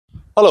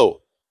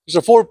Hello, there's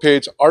a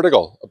 4-page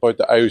article about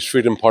the Irish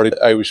Freedom Party,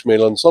 the Irish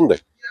Mail on Sunday.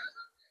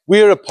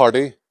 We are a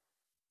party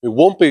who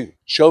won't be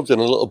shoved in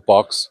a little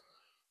box.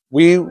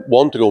 We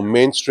want to go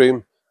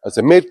mainstream. As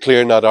I made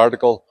clear in that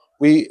article,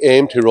 we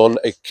aim to run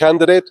a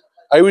candidate,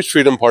 Irish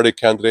Freedom Party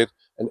candidate,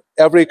 in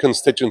every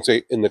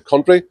constituency in the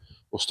country.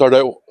 We'll start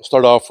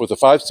off with the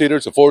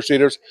 5-seaters, the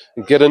 4-seaters,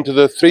 and get into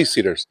the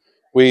 3-seaters.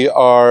 We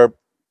are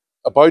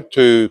about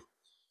to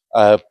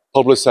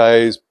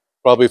publicise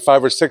probably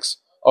 5 or 6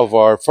 of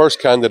our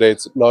first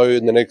candidates now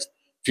in the next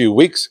few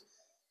weeks.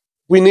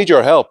 We need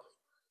your help.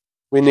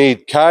 We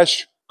need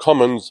cash,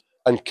 commons,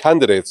 and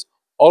candidates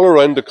all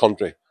around the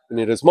country. We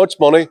need as much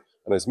money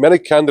and as many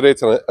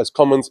candidates and as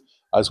commons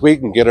as we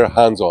can get our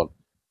hands on.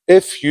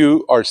 If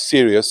you are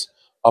serious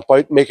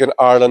about making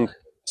Ireland a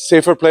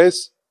safer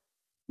place,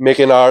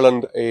 making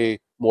Ireland a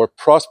more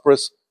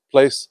prosperous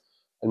place,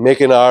 and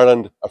making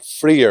Ireland a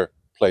freer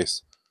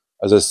place,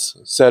 as I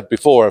said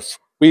before,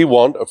 we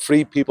want a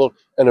free people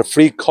in a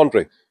free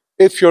country.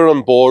 If you're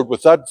on board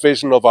with that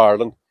vision of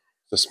Ireland,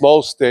 the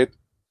small state,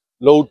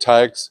 low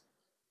tax,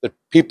 that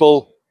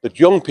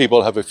young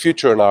people have a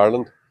future in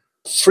Ireland,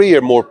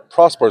 freer, more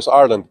prosperous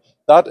Ireland,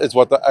 that is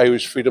what the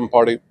Irish Freedom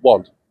Party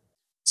want.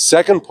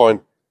 Second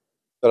point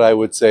that I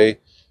would say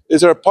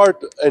is there a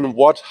part in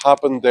what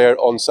happened there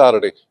on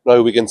Saturday.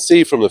 Now we can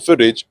see from the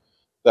footage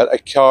that a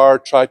car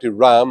tried to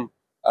ram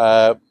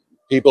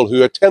people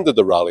who attended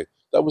the rally.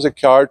 That was a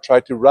car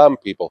tried to ram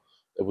people.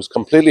 It was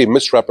completely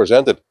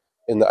misrepresented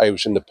in the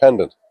Irish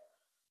Independent.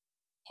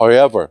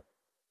 However,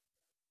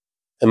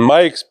 in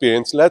my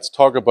experience, let's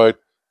talk about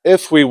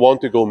if we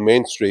want to go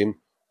mainstream,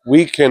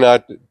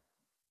 the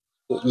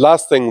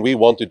last thing we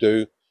want to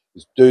do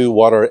is do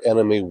what our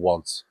enemy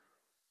wants.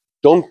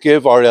 Don't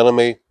give our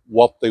enemy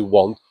what they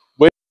want.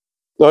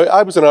 Now,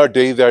 I was in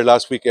RD there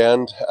last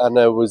weekend, and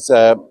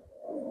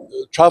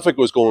traffic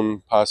was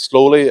going past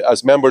slowly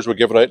as members were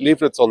giving out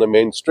leaflets on the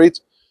main street.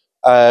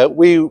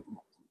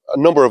 A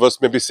number of us,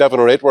 maybe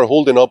 7 or 8, were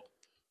holding up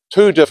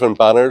 2 different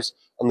banners,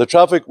 and the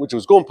traffic, which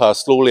was going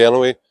past slowly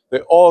anyway, they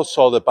all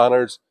saw the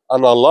banners,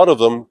 and a lot of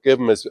them gave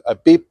them a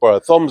beep or a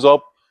thumbs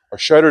up or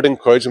shouted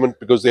encouragement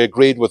because they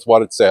agreed with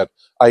what it said,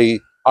 i.e.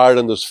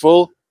 Ireland is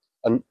full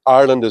and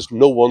Ireland is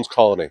no one's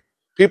colony.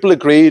 People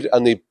agreed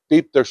and they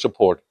beeped their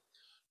support.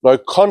 Now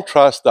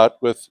contrast that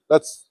with,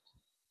 let's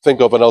think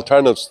of an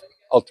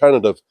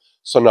alternative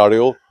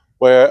scenario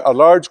where a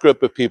large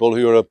group of people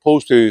who are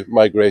opposed to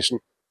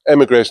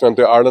immigration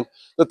into Ireland,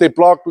 that they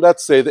block,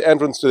 let's say, the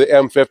entrance to the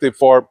M50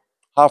 for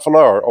half an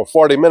hour or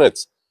 40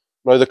 minutes.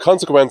 Now, the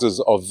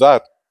consequences of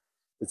that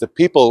is that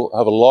people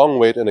have a long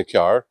wait in a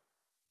car.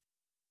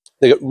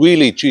 They get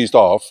really cheesed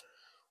off.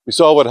 We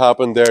saw what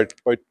happened there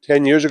about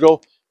 10 years ago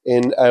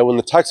when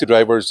the taxi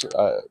drivers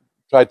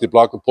tried to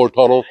block the Port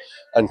Tunnel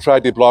and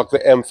tried to block the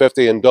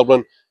M50 in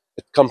Dublin.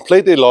 It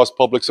completely lost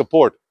public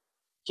support.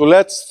 So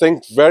let's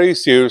think very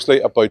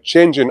seriously about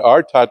changing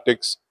our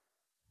tactics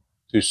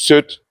to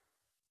suit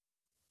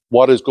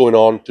what is going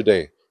on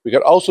today. We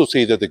can also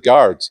see that the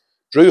guards,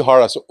 Drew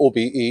Harris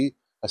OBE,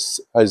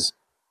 has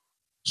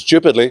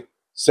stupidly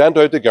sent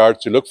out the guards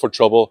to look for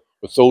trouble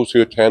with those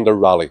who attend a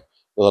rally.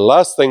 Now, the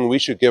last thing we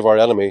should give our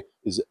enemy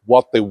is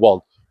what they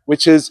want,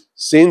 which is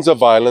scenes of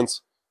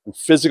violence and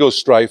physical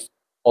strife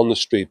on the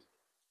street.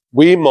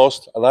 We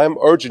must, and I'm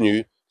urging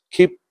you,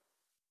 keep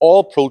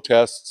all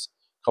protests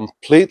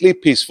completely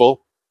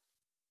peaceful.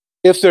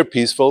 If they're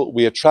peaceful,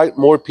 we attract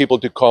more people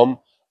to come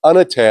and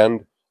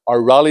attend. Our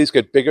rallies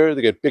get bigger,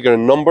 they get bigger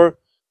in number,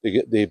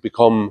 they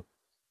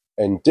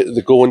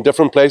go in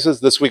different places.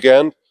 This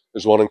weekend,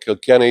 there's one in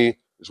Kilkenny,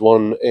 there's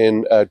one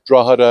in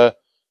Drogheda,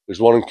 there's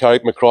one in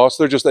Carrickmacross.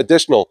 They're just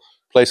additional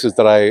places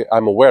that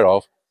I'm aware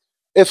of.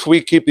 If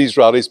we keep these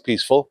rallies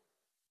peaceful,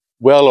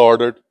 well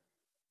ordered,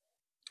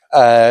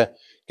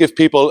 give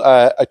people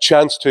a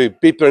chance to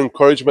beep their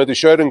encouragement, to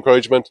shout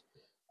encouragement,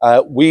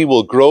 we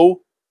will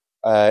grow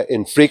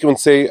in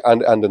frequency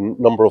and in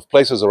number of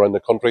places around the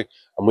country,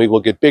 and we will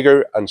get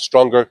bigger and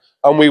stronger,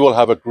 and we will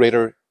have a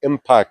greater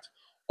impact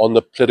on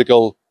the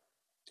political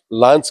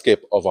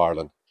landscape of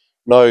Ireland.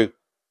 Now,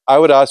 I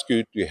would ask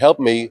you to help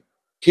me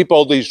keep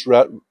all these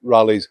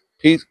rallies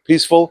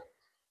peaceful,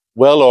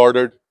 well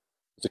ordered,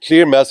 with a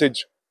clear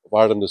message of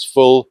Ireland is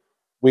full,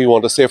 we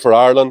want a safer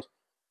Ireland,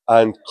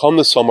 and come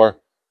the summer,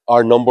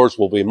 our numbers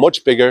will be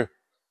much bigger,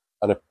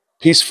 and a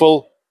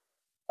peaceful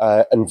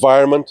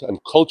environment and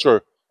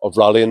culture of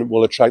rallying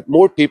will attract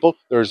more people.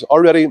 There's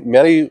already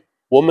many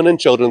women and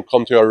children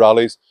come to our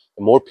rallies.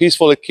 The more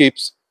peaceful it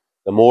keeps,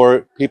 the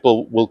more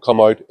people will come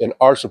out in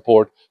our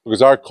support,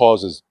 because our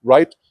cause is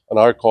right and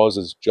our cause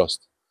is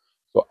just.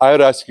 So I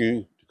would ask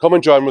you to come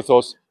and join with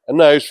us in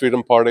the Irish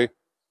Freedom Party.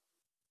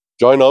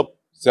 Join up,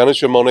 send us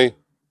your money,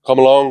 come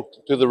along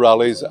to the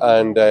rallies,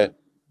 and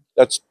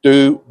let's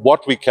do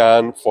what we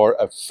can for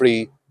a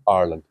free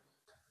Ireland.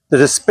 The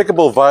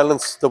despicable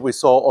violence that we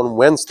saw on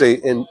Wednesday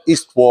in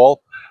East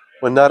Wall,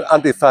 when that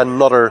Antifa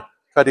nutter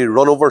tried to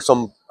run over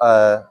someone,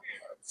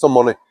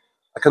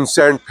 a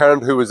concerned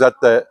parent who was at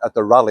the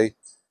rally,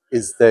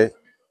 is the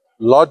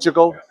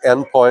logical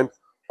endpoint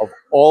of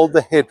all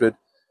the hatred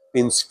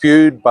being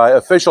spewed by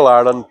official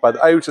Ireland, by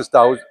the Irish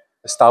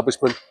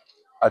establishment,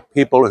 at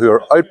people who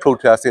are out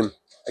protesting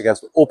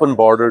against open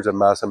borders and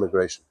mass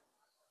immigration.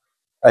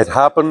 It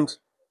happened,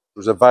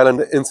 there was a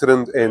violent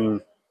incident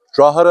in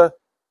Drogheda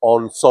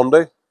on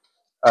Sunday,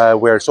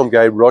 where some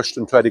guy rushed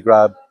and tried to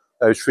grab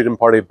the Irish Freedom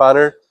Party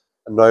banner.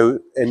 And now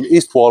in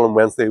East Wall on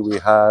Wednesday, we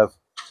have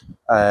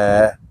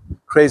a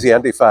crazy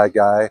Antifa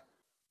guy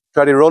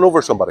try to run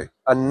over somebody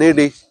and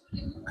nearly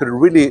could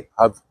really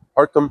have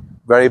hurt them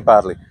very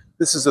badly.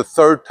 This is the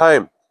third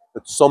time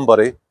that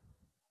somebody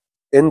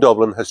in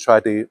Dublin has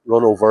tried to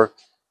run over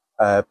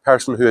a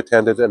person who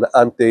attended an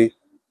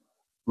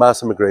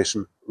anti-mass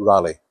immigration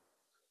rally.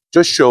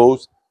 Just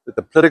shows that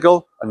the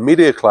political and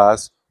media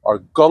class are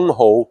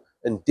gung-ho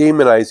in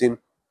demonising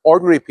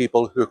ordinary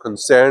people who are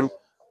concerned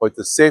about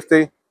the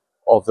safety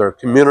of their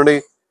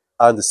community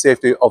and the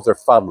safety of their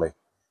family.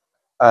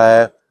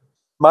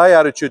 My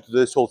attitude to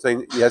this whole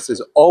thing, yes,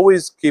 is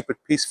always keep it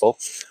peaceful.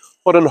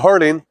 But in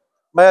hurling,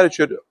 my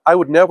attitude, I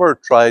would never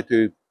try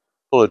to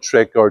pull a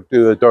trick or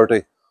do a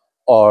dirty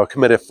or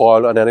commit a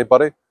foul on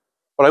anybody.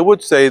 But I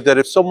would say that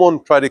if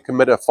someone tried to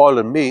commit a foul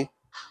on me,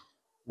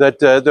 that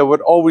there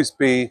would always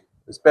be,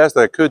 as best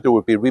I could, there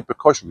would be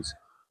repercussions.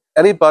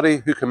 Anybody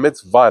who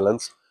commits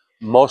violence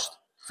must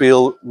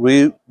feel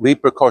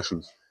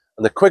repercussions.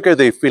 And the quicker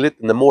they feel it,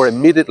 and the more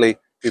immediately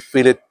they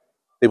feel it,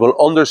 they will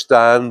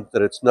understand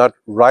that it's not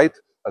right,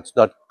 it's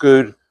not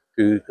good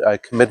to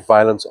commit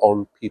violence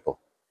on people.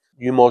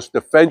 You must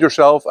defend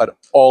yourself at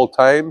all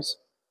times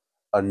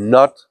and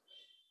not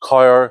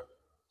cower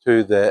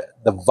to the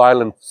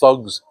violent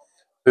thugs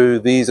who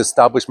these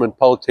establishment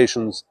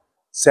politicians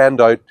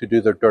send out to do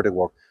their dirty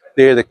work.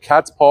 They're the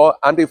cat's paw,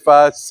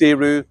 Antifa,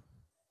 Seru.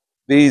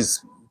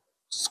 These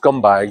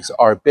scumbags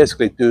are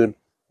basically doing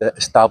the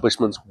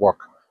establishment's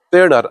work.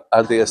 They're not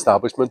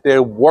anti-establishment,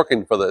 they're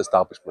working for the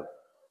establishment.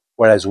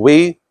 Whereas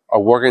we are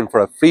working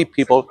for a free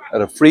people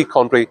and a free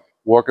country,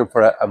 working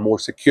for a more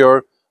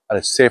secure and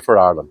a safer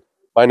Ireland.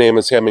 My name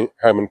is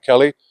Herman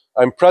Kelly.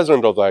 I'm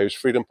president of the Irish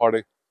Freedom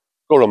Party.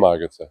 Go to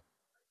Margaret.